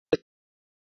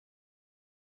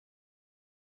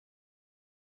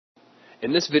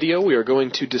In this video, we are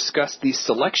going to discuss the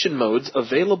selection modes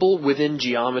available within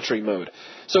geometry mode.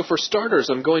 So for starters,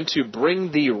 I'm going to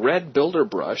bring the red builder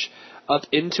brush up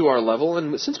into our level,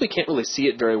 and since we can't really see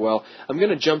it very well, I'm going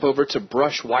to jump over to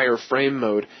brush wireframe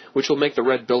mode, which will make the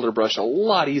red builder brush a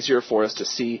lot easier for us to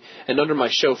see, and under my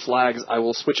show flags, I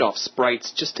will switch off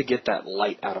sprites just to get that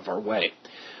light out of our way.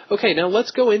 Okay, now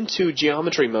let's go into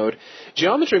geometry mode.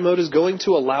 Geometry mode is going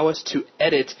to allow us to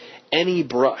edit any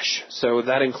brush. So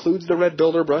that includes the red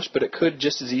builder brush, but it could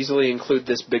just as easily include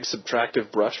this big subtractive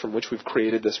brush from which we've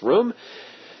created this room.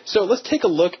 So let's take a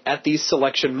look at these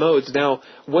selection modes. Now,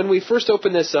 when we first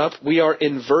open this up, we are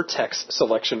in vertex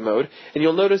selection mode, and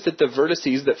you'll notice that the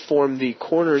vertices that form the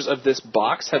corners of this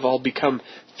box have all become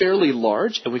fairly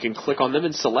large, and we can click on them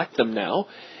and select them now.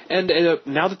 And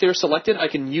now that they're selected, I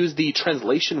can use the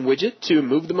translation widget to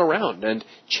move them around and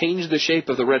change the shape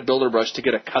of the red builder brush to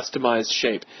get a customized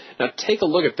shape. Now take a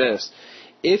look at this.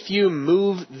 If you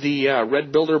move the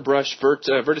red builder brush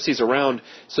vertices around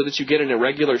so that you get an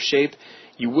irregular shape,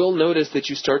 you will notice that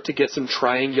you start to get some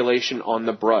triangulation on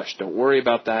the brush. Don't worry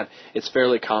about that. It's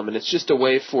fairly common. It's just a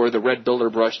way for the red builder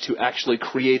brush to actually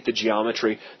create the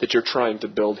geometry that you're trying to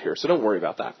build here. So don't worry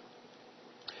about that.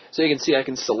 So you can see I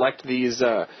can select these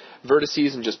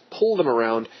vertices and just pull them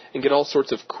around and get all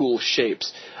sorts of cool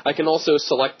shapes. I can also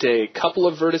select a couple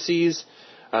of vertices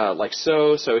like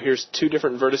so. So here's two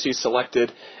different vertices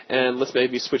selected, and let's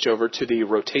maybe switch over to the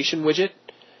rotation widget.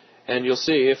 And you'll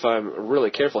see if I'm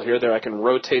really careful here, I can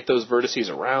rotate those vertices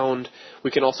around.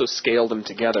 We can also scale them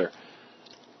together.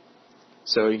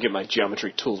 So you can get my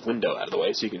Geometry Tools window out of the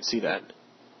way so you can see that.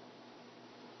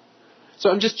 So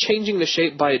I'm just changing the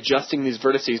shape by adjusting these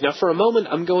vertices. Now for a moment,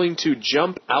 I'm going to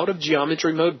jump out of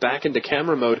geometry mode back into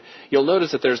camera mode. You'll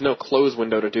notice that there's no close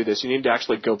window to do this. You need to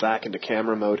actually go back into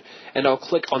camera mode. And I'll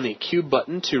click on the cube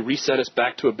button to reset us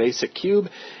back to a basic cube.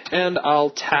 And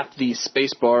I'll tap the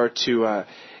space bar to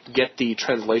get the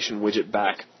translation widget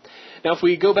back. Now if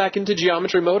we go back into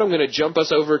geometry mode, I'm going to jump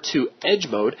us over to edge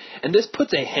mode, and this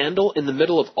puts a handle in the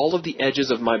middle of all of the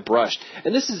edges of my brush.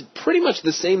 And this is pretty much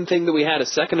the same thing that we had a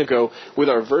second ago with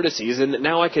our vertices, and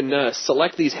now I can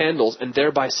select these handles and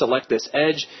thereby select this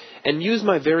edge and use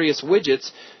my various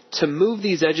widgets to move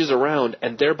these edges around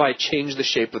and thereby change the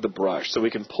shape of the brush. So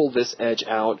we can pull this edge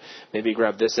out, maybe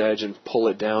grab this edge and pull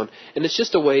it down, and it's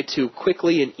just a way to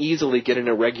quickly and easily get an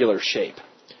irregular shape.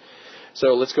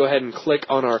 So let's go ahead and click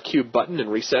on our cube button and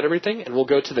reset everything, and we'll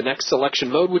go to the next selection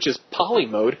mode, which is poly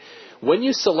mode. When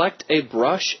you select a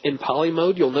brush in poly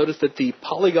mode, you'll notice that the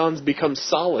polygons become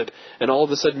solid, and all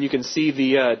of a sudden you can see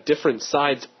the different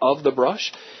sides of the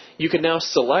brush. You can now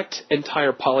select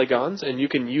entire polygons, and you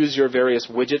can use your various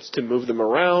widgets to move them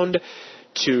around,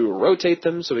 to rotate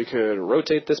them, so we could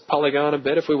rotate this polygon a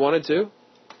bit if we wanted to.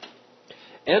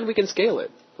 And we can scale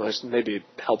it. Well, maybe it'd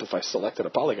help if I selected a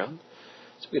polygon.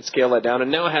 So we can scale that down, and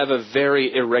now I have a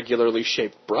very irregularly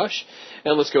shaped brush.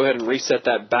 And let's go ahead and reset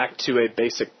that back to a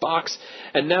basic box.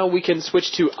 And now we can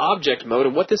switch to object mode,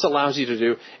 and what this allows you to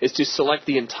do is to select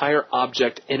the entire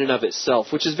object in and of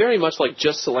itself, which is very much like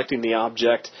just selecting the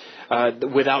object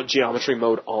without geometry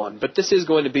mode on. But this is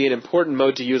going to be an important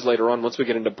mode to use later on once we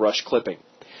get into brush clipping.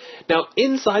 Now,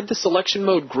 inside the selection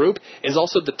mode group is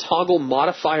also the toggle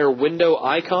modifier window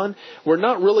icon. We're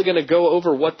not really going to go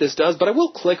over what this does, but I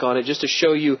will click on it just to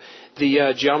show you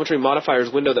the geometry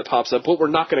modifiers window that pops up. What we're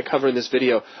not going to cover in this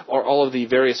video are all of the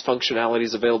various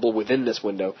functionalities available within this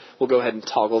window. We'll go ahead and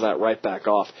toggle that right back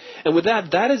off. And with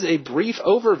that, that is a brief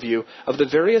overview of the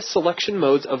various selection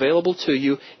modes available to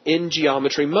you in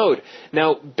geometry mode.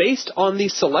 Now, based on the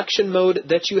selection mode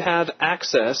that you have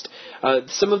accessed,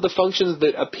 some of the functions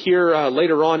that appear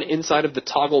later on inside of the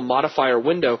toggle modifier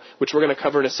window, which we're going to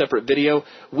cover in a separate video,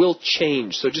 will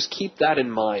change. So just keep that in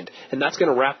mind. And that's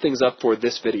going to wrap things up for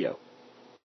this video.